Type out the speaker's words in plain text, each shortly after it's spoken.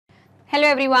Hello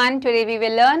everyone, today we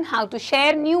will learn how to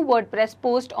share new WordPress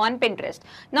post on Pinterest.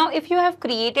 Now if you have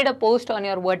created a post on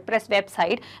your WordPress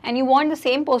website and you want the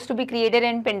same post to be created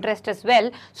in Pinterest as well,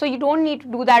 so you don't need to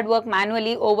do that work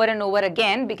manually over and over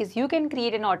again, because you can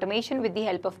create an automation with the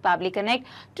help of Pabbly Connect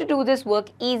to do this work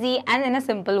easy and in a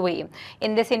simple way.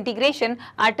 In this integration,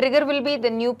 our trigger will be the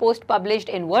new post published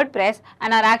in WordPress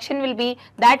and our action will be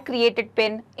that created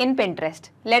pin in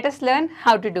Pinterest. Let us learn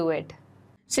how to do it.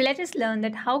 So let us learn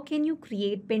that how can you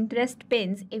create Pinterest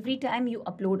pins every time you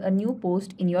upload a new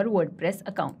post in your WordPress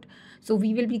account. So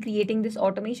we will be creating this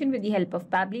automation with the help of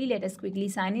Pabbly. Let us quickly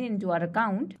sign in into our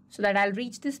account so that I'll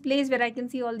reach this place where I can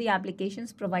see all the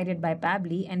applications provided by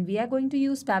Pabbly, and we are going to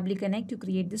use Pabbly Connect to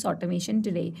create this automation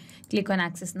today. Click on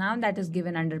Access Now, that is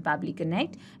given under Pabbly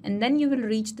Connect, and then you will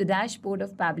reach the dashboard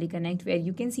of Pabbly Connect where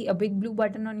you can see a big blue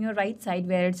button on your right side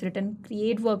where it's written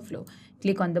Create Workflow.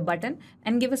 Click on the button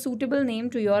and give a suitable name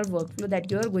to your workflow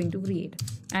that you are going to create.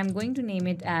 I'm going to name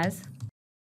it as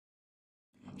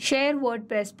Share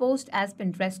WordPress Post as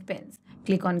Pinterest Pins.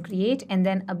 Click on Create and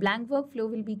then a blank workflow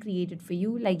will be created for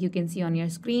you, like you can see on your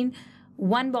screen.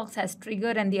 One box has trigger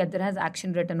and the other has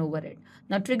action written over it.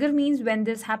 Now trigger means when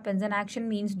this happens and action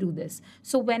means do this.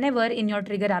 So whenever in your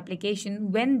trigger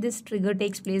application, when this trigger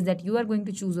takes place that you are going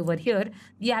to choose over here,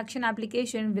 the action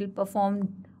application will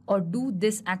perform or do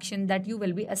this action that you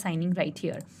will be assigning right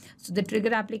here. So the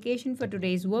trigger application for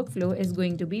today's workflow is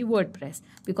going to be WordPress,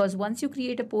 because once you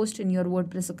create a post in your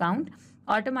WordPress account,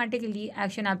 automatically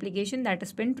action application, that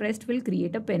is Pinterest, will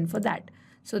create a pin for that.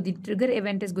 So the trigger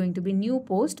event is going to be new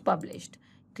post published.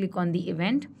 Click on the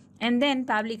event and then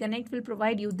Pabbly Connect will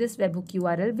provide you this webhook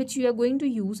URL which you are going to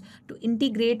use to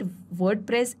integrate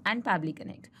WordPress and Pabbly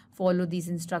Connect. Follow these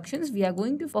instructions. We are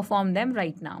going to perform them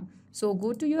right now. So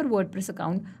go to your WordPress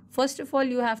account. First of all,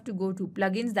 you have to go to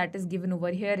plugins, that is given over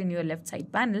here in your left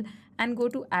side panel, and go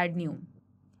to add new.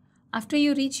 After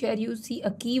you reach here, you see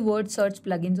a keyword search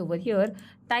plugins over here.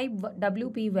 Type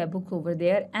WP webhook over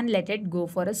there and let it go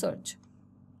for a search.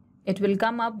 It will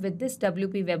come up with this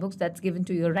WP webhooks that's given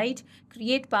to your right.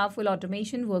 Create powerful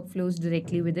automation workflows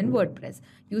directly within WordPress.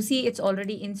 You see it's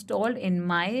already installed in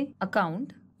my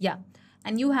account. Yeah.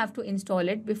 And you have to install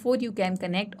it before you can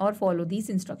connect or follow these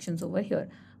instructions over here.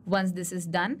 Once this is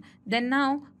done, then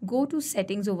now go to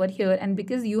settings over here, and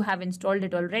because you have installed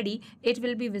it already, it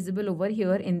will be visible over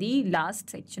here in the last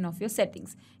section of your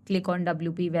settings. Click on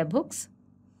WP webhooks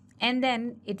and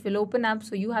then it will open up.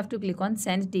 So you have to click on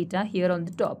send data here on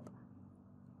the top.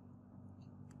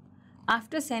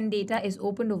 After send data is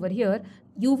opened over here,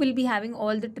 you will be having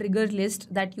all the trigger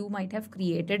list that you might have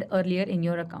created earlier in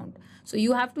your account. So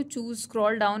you have to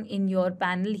scroll down in your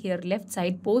panel here, left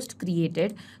side, post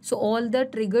created. So all the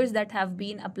triggers that have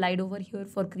been applied over here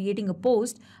for creating a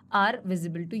post are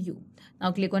visible to you.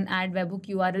 Now click on add webhook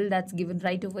URL, that's given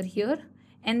right over here,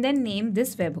 and then name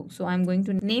this webhook. So I'm going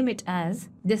to name it as,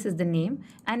 this is the name.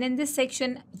 And in this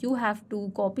section, you have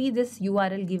to copy this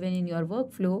URL given in your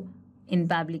workflow in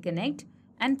Pabbly Connect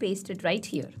and paste it right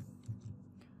here.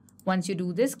 Once you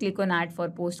do this, click on add for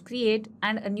post create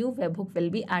and a new webhook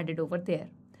will be added over there.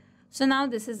 So now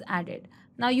this is added.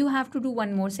 Now you have to do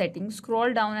one more setting.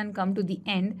 Scroll down and come to the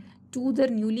end to the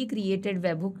newly created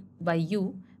webhook by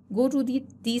you. Go to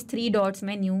these three dots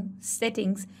menu,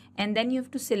 settings, and then you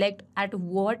have to select at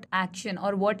what action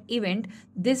or what event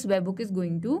this webhook is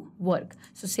going to work.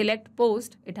 So select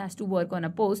post, it has to work on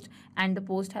a post and the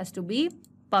post has to be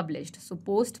published. So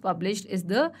post published is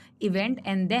the event,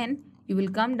 and then you will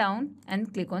come down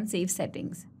and click on save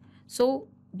settings. So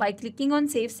by clicking on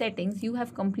save settings, you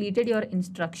have completed your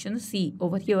instructions, see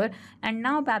over here, and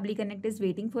now Pabbly Connect is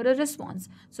waiting for a response.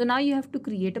 So now you have to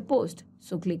create a post.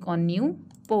 So click on new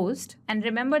post, and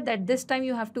remember that this time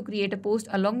you have to create a post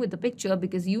along with the picture,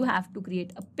 because you have to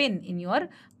create a pin in your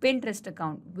Pinterest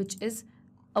account, which is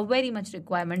a very much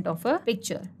requirement of a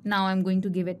picture. Now I'm going to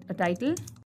give it a title.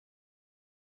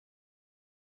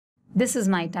 This is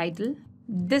my title,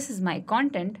 this is my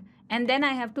content, and then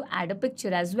I have to add a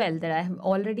picture as well that I have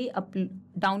already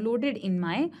downloaded in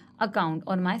my account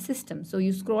or my system. So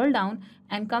you scroll down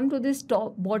and come to this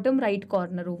bottom right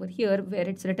corner over here where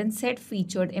it's written set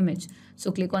featured image. So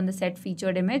click on the set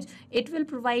featured image. It will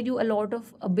provide you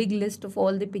a big list of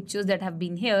all the pictures that have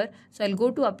been here. So I'll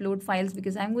go to upload files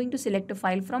because I'm going to select a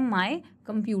file from my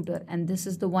computer, and this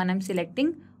is the one I'm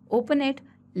selecting. Open it,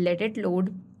 let it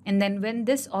load. And then when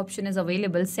this option is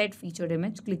available, set featured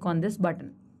image, click on this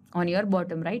button on your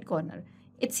bottom right corner.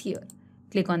 It's here.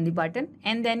 Click on the button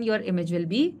and then your image will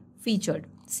be featured.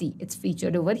 See, it's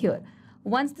featured over here.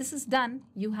 Once this is done,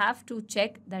 you have to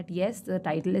check that yes, the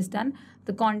title is done,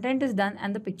 the content is done,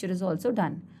 and the picture is also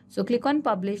done. So click on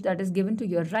publish, that is given to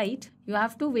your right. You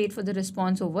have to wait for the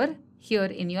response over here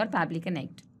in your Pabbly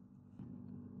Connect.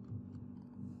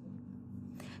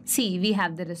 See, we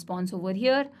have the response over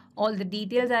here. All the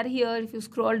details are here. If you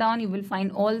scroll down, you will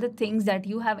find all the things that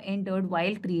you have entered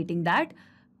while creating that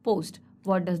post.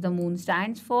 What does the moon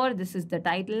stands for? This is the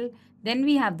title. Then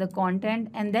we have the content,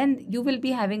 and then you will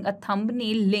be having a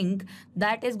thumbnail link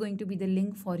that is going to be the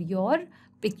link for your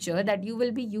picture that you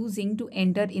will be using to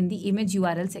enter in the image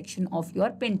URL section of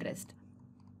your Pinterest.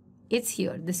 It's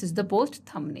here. This is the post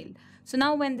thumbnail. So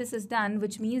now when this is done,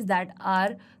 which means that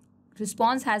our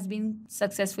response has been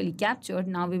successfully captured,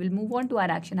 now we will move on to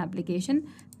our action application,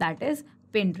 that is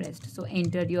Pinterest. So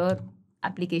enter your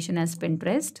application as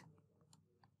Pinterest.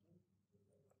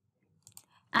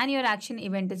 And your action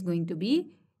event is going to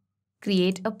be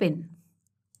create a pin,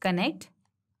 connect,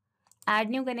 add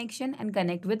new connection, and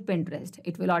connect with Pinterest.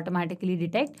 It will automatically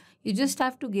detect. You just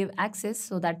have to give access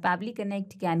so that Pabbly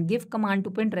Connect can give command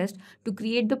to Pinterest to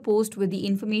create the post with the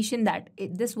information that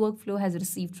this workflow has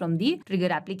received from the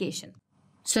trigger application.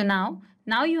 So now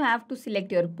you have to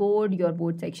select your board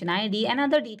section ID, and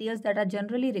other details that are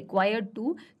generally required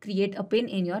to create a pin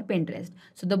in your Pinterest.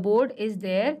 So the board is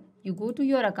there. You go to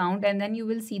your account and then you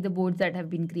will see the boards that have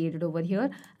been created over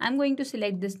here. I'm going to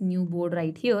select this new board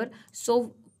right here.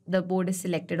 So the board is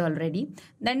selected already.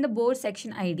 Then the board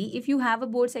section ID. If you have a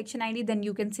board section ID, then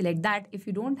you can select that. If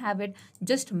you don't have it,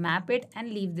 just map it and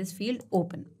leave this field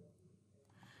open.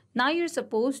 Now you're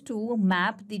supposed to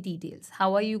map the details.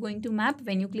 How are you going to map?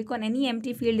 When you click on any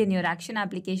empty field in your action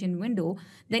application window,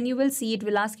 then you will see it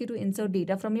will ask you to insert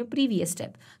data from your previous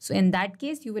step. So in that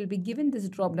case, you will be given this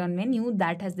drop-down menu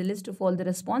that has the list of all the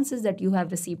responses that you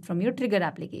have received from your trigger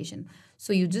application.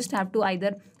 So you just have to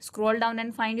either scroll down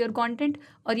and find your content,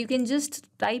 or you can just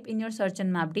type in your search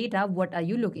and map data, what are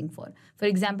you looking for? For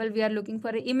example, we are looking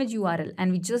for an image URL,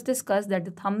 and we just discussed that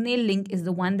the thumbnail link is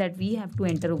the one that we have to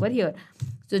enter over here.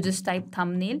 So just type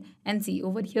thumbnail and see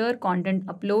over here content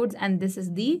uploads, and this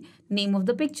is the name of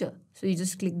the picture. So you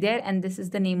just click there and this is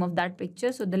the name of that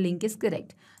picture. So the link is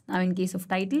correct. Now in case of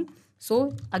title,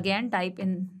 so again type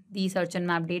in the search and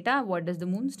map data, what does the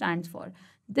moon stands for?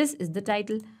 This is the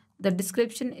title. The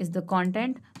description is the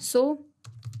content. So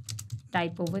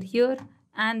type over here,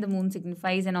 and the moon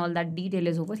signifies and all that detail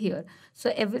is over here.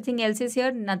 So everything else is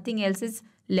here, nothing else is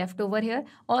left over here.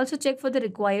 Also check for the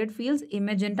required fields.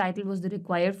 Image and title was the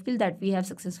required field that we have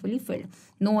successfully filled.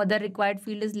 No other required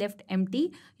field is left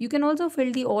empty. You can also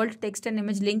fill the alt text and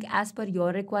image link as per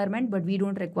your requirement, but we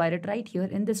don't require it right here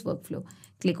in this workflow.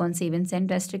 Click on save and send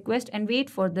test request and wait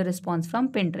for the response from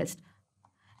Pinterest.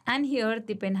 And here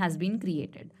the pin has been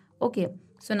created. Okay,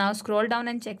 so now scroll down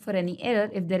and check for any error.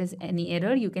 If there is any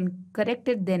error, you can correct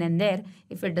it then and there.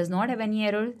 If it does not have any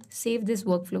error, save this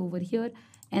workflow over here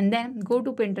and then go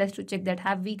to Pinterest to check that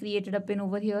have we created a pin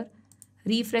over here.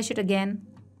 Refresh it again.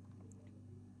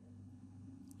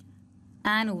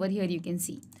 And over here you can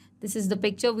see this is the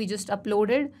picture we just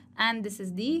uploaded and this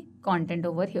is the content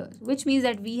over here, which means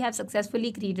that we have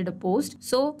successfully created a post.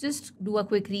 So just do a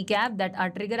quick recap that our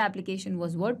trigger application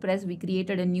was WordPress. We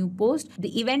created a new post.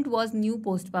 The event was new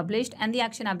post published, and the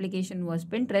action application was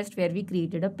Pinterest, where we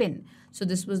created a pin. So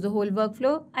this was the whole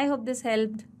workflow. I hope this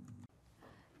helped.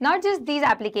 Not just these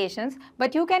applications,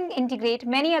 but you can integrate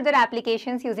many other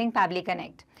applications using Pabbly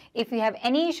Connect. If you have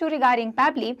any issue regarding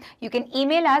Pabbly, you can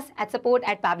email us at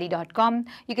support@pabbly.com.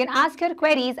 You can ask your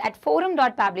queries at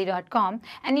forum.pabbly.com.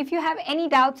 And if you have any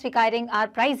doubts regarding our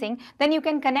pricing, then you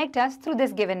can connect us through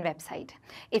this given website.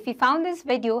 If you found this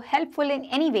video helpful in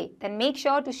any way, then make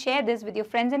sure to share this with your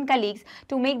friends and colleagues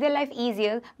to make their life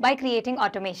easier by creating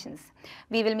automations.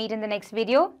 We will meet in the next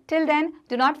video. Till then,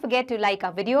 do not forget to like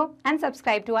our video and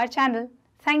subscribe to our channel.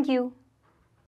 Thank you.